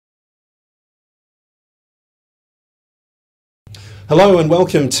Hello and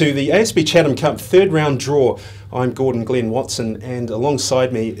welcome to the ASB Chatham Cup third round draw. I'm Glen Watson, and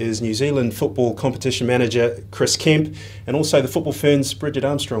alongside me is New Zealand football competition manager Chris Kemp and also the football Ferns Bridgette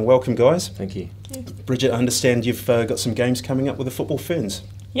Armstrong. Welcome guys. Thank you. Bridgette, I understand you've got some games coming up with the football Ferns.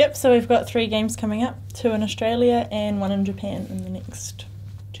 Yep, so we've got 3 games coming up, 2 in Australia and 1 in Japan in the next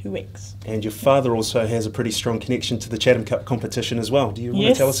 2 weeks. And your father also has a pretty strong connection to the Chatham Cup competition as well. Do you want to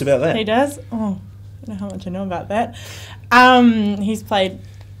Yes, tell us about that? He does. Oh, I don't know how much I know about that. He's played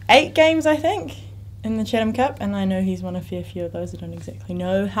 8 games, I think, in the Chatham Cup, and I know he's won a fair few of those. I don't exactly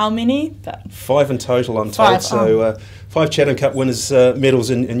know how many, but 5 in total, I'm told. So 5 Chatham Cup winners' medals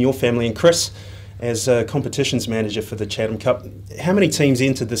in your family. And Chris, as competitions manager for the Chatham Cup, how many teams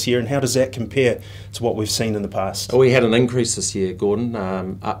entered this year, and how does that compare to what we've seen in the past? Well, we had an increase this year, Gordon,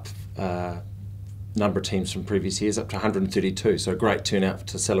 up number of teams from previous years, up to 132, so a great turnout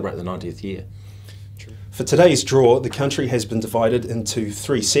to celebrate the 90th year. For today's draw, the country has been divided into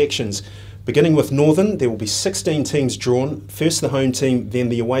 3 sections. Beginning with Northern, there will be 16 teams drawn, first the home team, then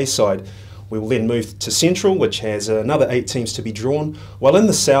the away side. We will then move to Central, which has another 8 teams to be drawn, while in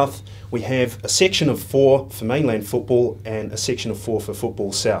the South we have a section of 4 for mainland football and a section of 4 for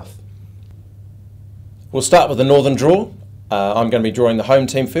Football South. We'll start with the Northern draw. I'm going to be drawing the home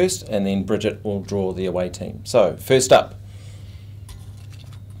team first, and then Bridgette will draw the away team. So, first up,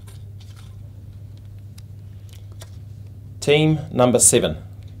 team number 7.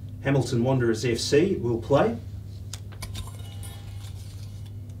 Hamilton Wanderers FC will play.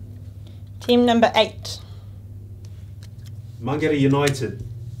 team number 8. Mangere United.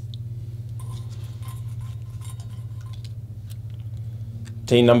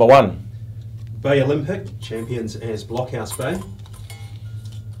 Team number 1. Bay Olympic, champions as Blockhouse Bay.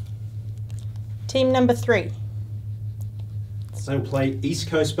 team number 3. They will play East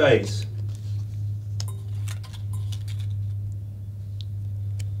Coast Bays.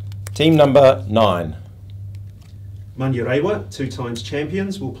 Team number 9. Manurewa, 2 times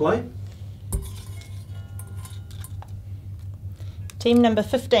champions, will play. team number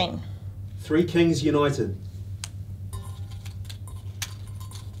 15. 3 Kings United.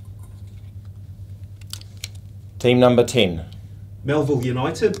 Team number 10. Melville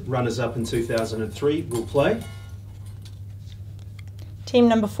United, runners-up in 2003, will play. team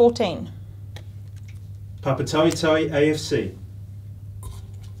number 14. Papatoetoe AFC.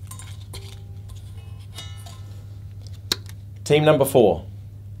 Team number 4.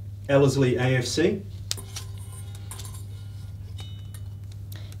 Ellerslie AFC.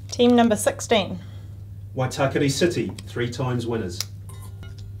 team number 16. Waitakere City, 3 times winners.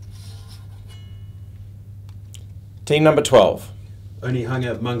 Team number 12.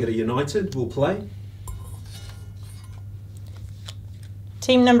 Onehunga Mangere United will play.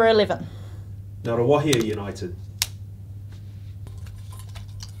 team number 11. Ngarawahia United.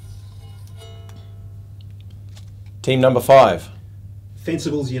 Team number 5.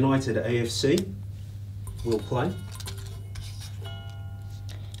 Fencibles United AFC will play.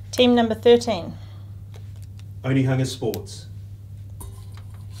 team number 13. Onehunga Sports.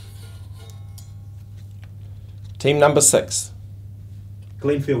 Team number 6.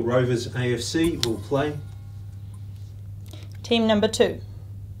 Glenfield Rovers AFC will play. team number 2.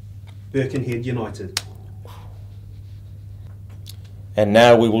 Birkenhead United. And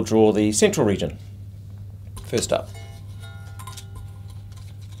now we will draw the Central region. First up,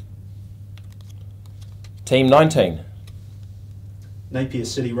 Team 19. Napier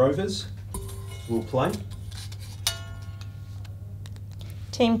City Rovers will play.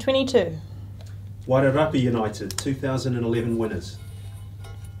 team 22. Wairarapa United, 2011 winners.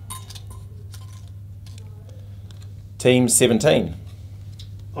 Team 17.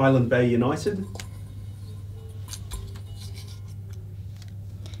 Island Bay United.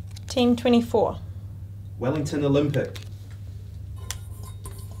 team 24. Wellington Olympic.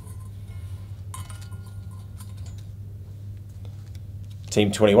 Team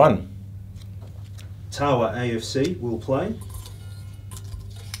 21. Tawa AFC will play.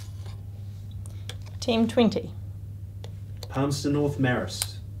 team 20. Palmerston North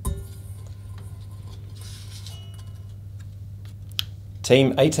Marist.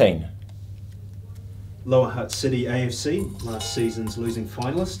 Team 18. Lower Hutt City AFC, last season's losing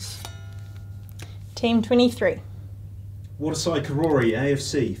finalists. team 23. Waterside Karori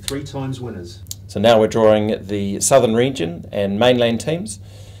AFC, 3 times winners. So now we're drawing the Southern region and mainland teams.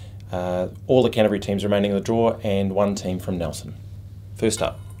 All the Canterbury teams remaining in the draw, and 1 team from Nelson. First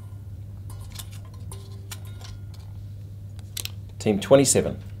up, Team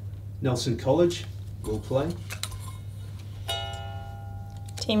 27. Nelson College will play.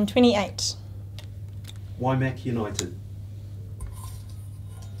 Team 28. Waimak United.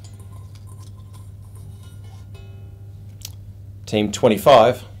 Team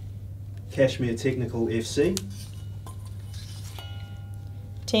 25. Cashmere Technical FC.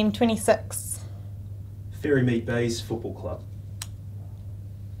 Team 26. Ferrymeet Bays Football Club.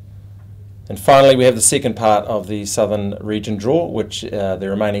 And finally, we have the second part of the Southern Region draw, which are the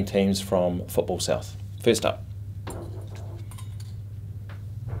remaining teams from Football South. First up,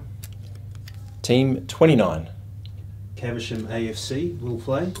 Team 29. Caversham AFC will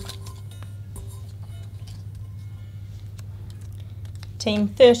play. Team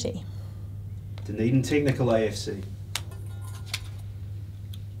 30. Dunedin Technical AFC.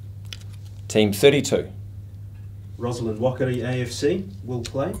 Team 32. Rosalind Wakari AFC will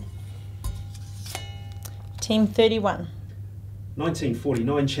play. Team 31.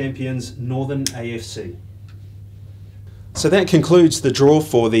 1949 champions Northern AFC. So that concludes the draw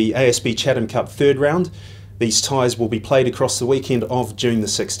for the ASB Chatham Cup third round. These ties will be played across the weekend of June the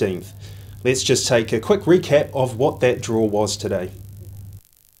 16th. Let's just take a quick recap of what that draw was today.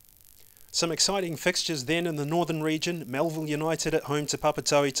 Some exciting fixtures then in the Northern region. Melville United at home to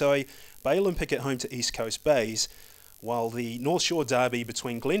Papatoetoe, Bay Olympic at home to East Coast Bays, while the North Shore derby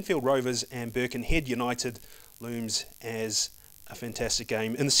between Glenfield Rovers and Birkenhead United looms as a fantastic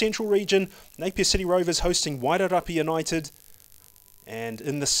game. In the Central region, Napier City Rovers hosting Wairarapa United, and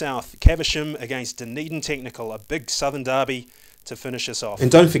in the South, Caversham against Dunedin Technical, a big Southern derby to finish us off. And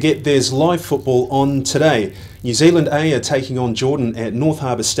don't forget, there's live football on today. New Zealand A are taking on Jordan at North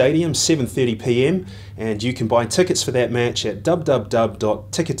Harbour Stadium, 7:30 p.m, and you can buy tickets for that match at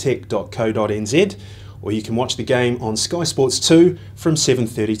www.ticketek.co.nz, or you can watch the game on Sky Sports 2 from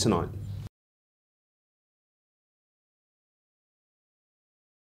 7:30 tonight.